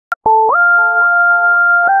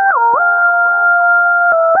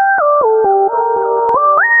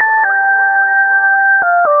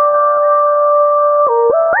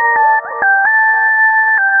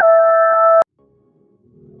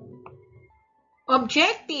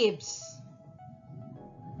Objectives.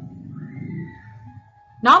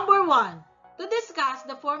 Number 1. To discuss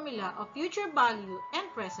the formula of future value and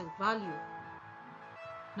present value.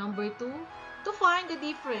 Number 2. To find the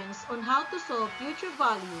difference on how to solve future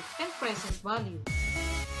value and present value.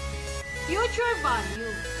 Future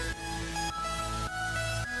value.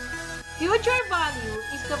 Future value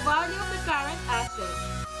is the value of the current asset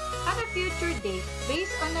at a future date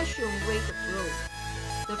based on assumed rate of growth.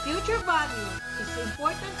 The future value is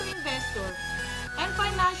important to investors and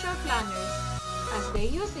financial planners as they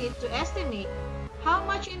use it to estimate how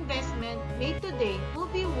much investment made today will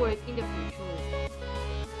be worth in the future.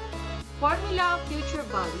 Formula of future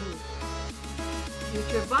value.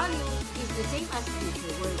 Future value is the same as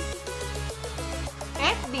future worth.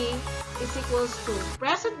 FB is equals to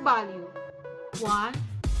present value 1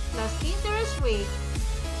 plus interest rate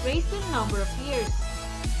raised to the number of years,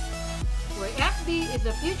 where FB is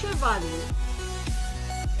the future value,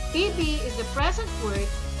 PB is the present worth,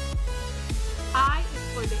 I is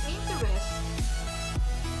for the interest,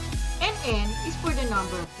 and N is for the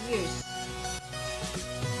number of years.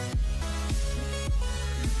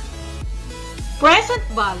 Present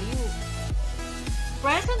value.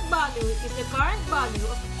 Present value is the current value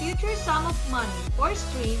of a future sum of money or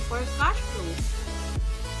stream or cash flows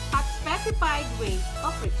at specified rate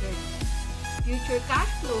of return. Future cash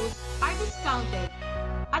flows are discounted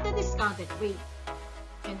at the discounted rate,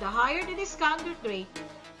 and the higher the discounted rate,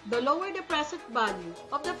 the lower the present value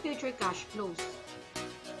of the future cash flows.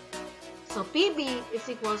 So PB is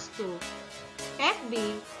equals to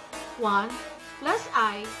FB 1 plus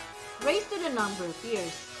I raised to the number of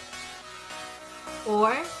years,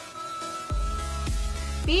 or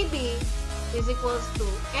PB is equals to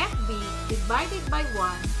FB divided by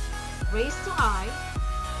 1 raised to I,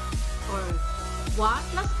 or 1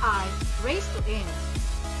 plus I raised to N,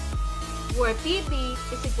 where PB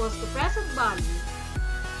is equals to present value,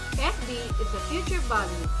 FB is the future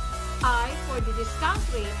value, I for the discount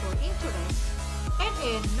rate or interest, and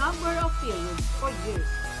N number of periods or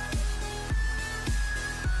years.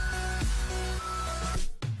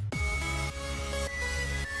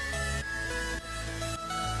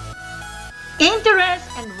 Interest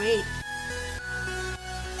and rate.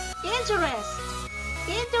 Interest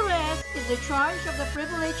is the charge of the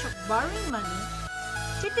privilege of borrowing money,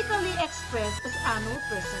 typically expressed as annual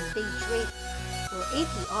percentage rate, or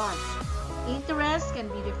APR. Interest can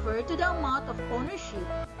be deferred to the amount of ownership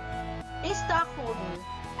a stockholder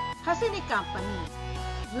has in a company,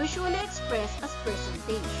 usually expressed as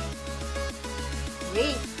percentage.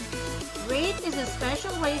 Rate is a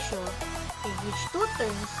special ratio in which two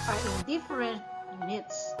terms are in different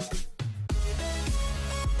units.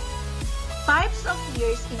 Types of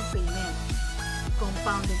years in payment.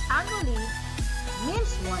 Compounded annually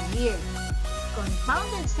means 1 year.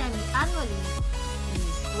 Compounded semi-annually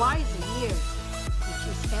means twice a year, which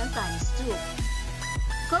is n times 2.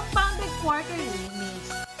 Compounded quarterly means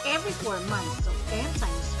every 4 months, so n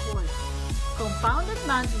times 4. Compounded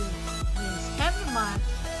monthly means every month,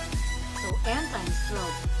 so n times 12.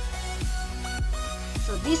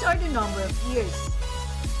 So these are the number of years.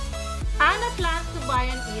 Anna plans to buy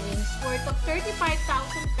an earrings worth of 35,000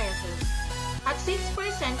 pesos at 6%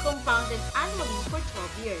 compounded annually for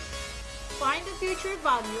 12 years. Find the future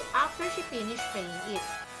value after she finishes paying it.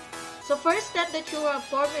 So first step that you have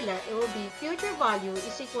formula, it will be future value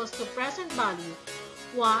is equals to present value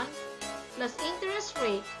 1 plus interest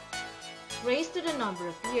rate raised to the number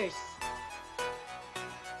of years.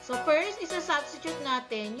 So first, isa-substitute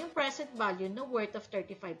natin yung present value na worth of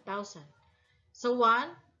 35,000. So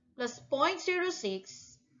 1 plus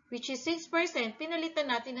 0.06, which is 6%,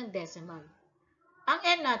 pinalitan natin ng decimal. Ang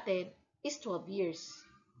N natin is 12 years.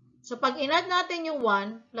 So pag in-add natin yung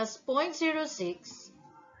 1 plus 0.06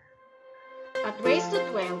 at raised to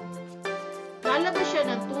 12, lalabas siya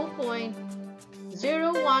ng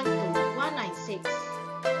 2.012196.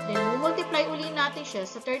 Then, multiply uli natin siya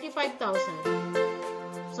sa 35,000.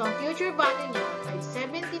 So, ang future value niya ay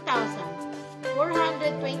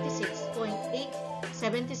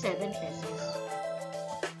 70,426.877 pesos.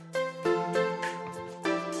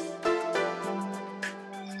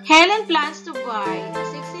 Helen plans to buy a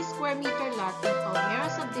 60 square meter lot in Palmera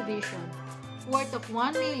subdivision worth of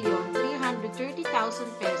 1,330,000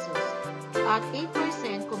 pesos at 8%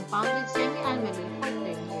 compounded semi-annually for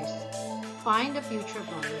 10 years. Find the future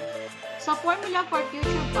value. So, formula for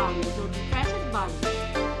future value will be present value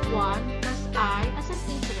 1 plus I as an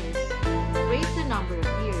interest raised the number of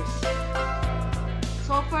years.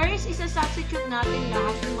 So, first, isa-substitute natin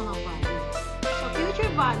lahat ng mga value. So,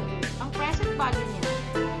 future value, ang present value niya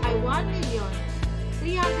ay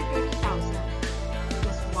 1,330,000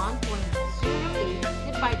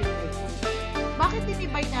 1.08 divided by 2. Bakit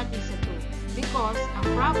dinivide natin sa 2? Because ang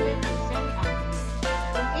problem ay semi-annually.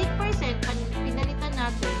 Kung 8%, pinalitan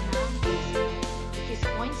natin ng decimal, which is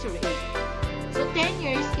 0.08. So 10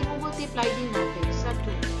 years, i-multiply din natin sa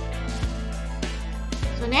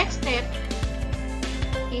 2. So next step,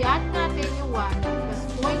 i-add natin yung 1 plus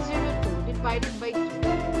 0.02 divided by 2.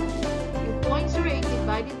 Yung 0.08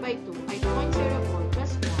 divided by 2 ay 0.04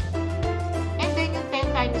 plus 1. And then yung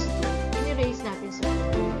 10 times 2, in-erase natin sa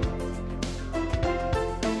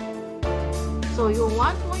 2. So yung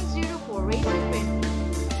 1.04 raised to 20,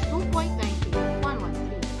 2.98,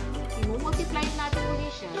 113. I-multiply natin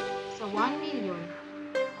ulit siya sa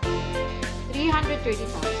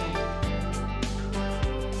 1,330,000.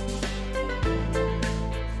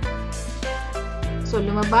 So,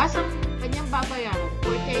 lumabas ang kanyang babayaran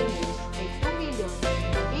for 10 years ay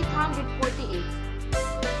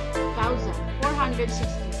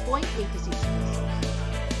 2,848,460.86 pesos.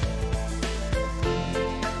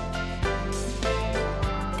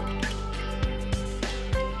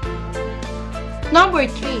 Number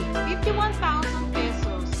 3, 51,000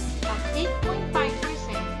 pesos at 8.5%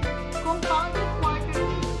 compounded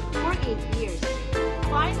quarterly for 8 years.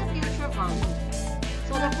 Find the future value.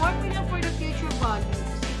 So, the formula for the future value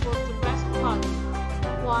is equal to present value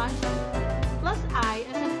 1 plus I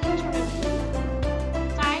as an interim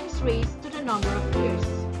times raised to the number of years.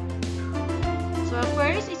 So,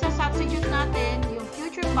 first, isa-substitute natin yung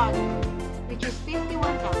future value which is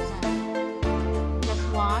 51,000 plus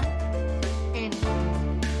 1 and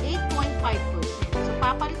 8.5%. So,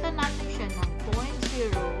 papalitan natin siya ng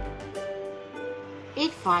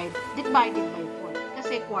 0.085 divided by 4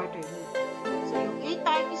 kasi quarterly. So, yung 8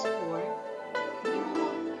 times 4,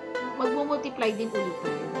 magmumultiply din ulit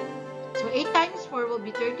tayo. So, 8 times 4 will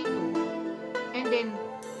be 32. And then,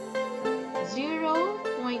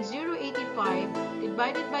 0.085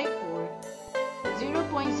 divided by 4,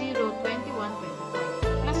 0.02125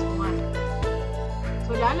 plus 1.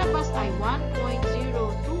 So, lalabas ay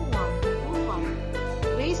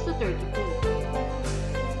 1.02125 raised to 32.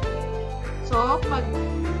 So, pag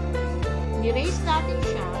ni-raise natin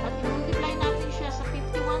siya at i-multiply natin siya sa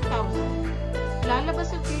 51,000,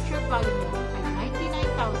 lalabas ang future value niya ay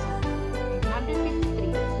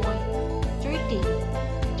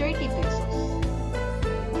 99,953.30 pesos.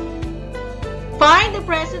 Find the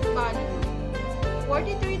present value.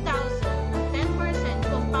 43,000 at 10%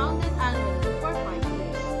 compounded annually for 5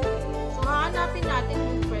 years. So, hahanapin natin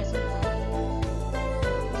yung present value.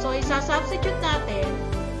 So, isa-substitute natin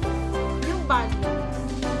yung value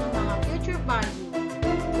ng mga future value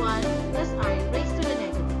 1 plus I raised to the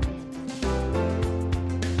negative n.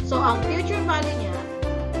 So, ang future value niya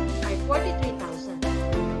ay 43,000.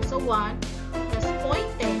 So, 1 plus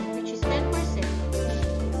 0.10 which is 10%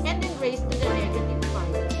 and then raised to the negative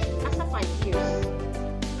 5 as a 5 years.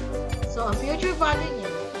 So, ang future value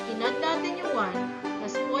niya, inad natin yung 1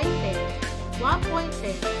 plus 0.10,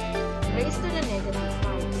 1.10 raised to the negative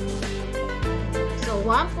 5. So,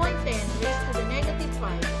 1.10 raised to the negative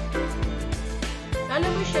 5,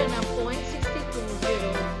 lalabas siya ng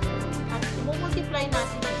 0.6209 at multiply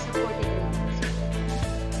natin yan sa 43,000.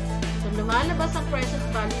 So, lumalabas ang present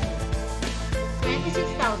value niya,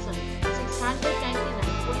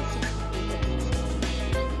 26,699.68.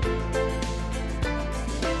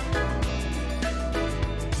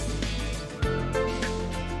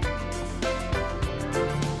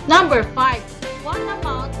 Number 5. What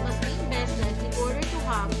amount must be invested in order to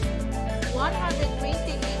have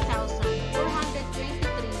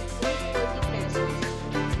 128,423.40 pesos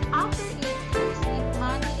after 8 years if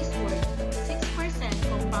money is worth 6%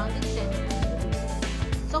 compounding semi-annually?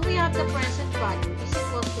 So we have the present value is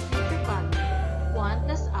equal to future value 1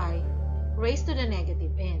 plus I raised to the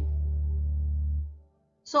negative n.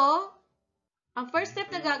 So, ang first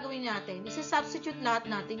step na gagawin natin is substitute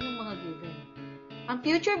lahat natin yung mga given. Ang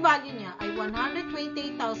future value niya ay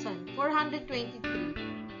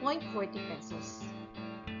 128,423.40 pesos.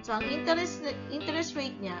 So, ang interest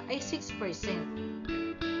rate niya ay 6%.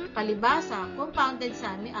 Palibasa, compounded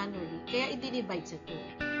semi-annually, kaya i-divide sa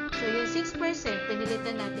 2. So, yung 6%,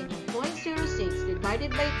 pinilitan natin ng 0.06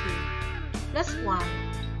 divided by 2 plus 1.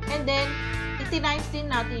 And then, iti-times din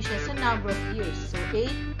natin siya sa number of years. So, 8,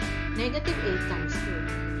 negative 8 times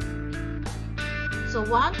 2. So,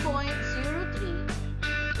 1.03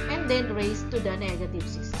 and then raised to the negative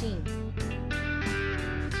 16.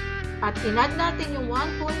 At inad natin yung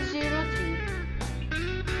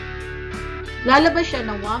 1.03, lalabas siya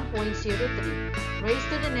ng 1.03 raised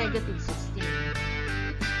to the negative 16.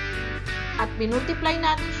 At minultiply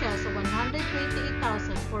natin siya sa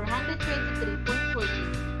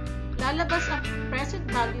 128,423.40 lalabas ang present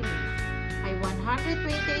value niya ay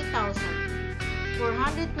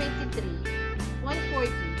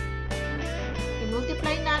 128,423,140.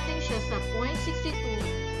 I-multiply natin siya sa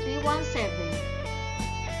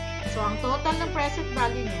 0.62317. So, ang total ng present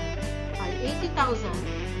value niya ay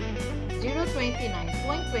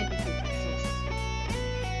 80,029.22.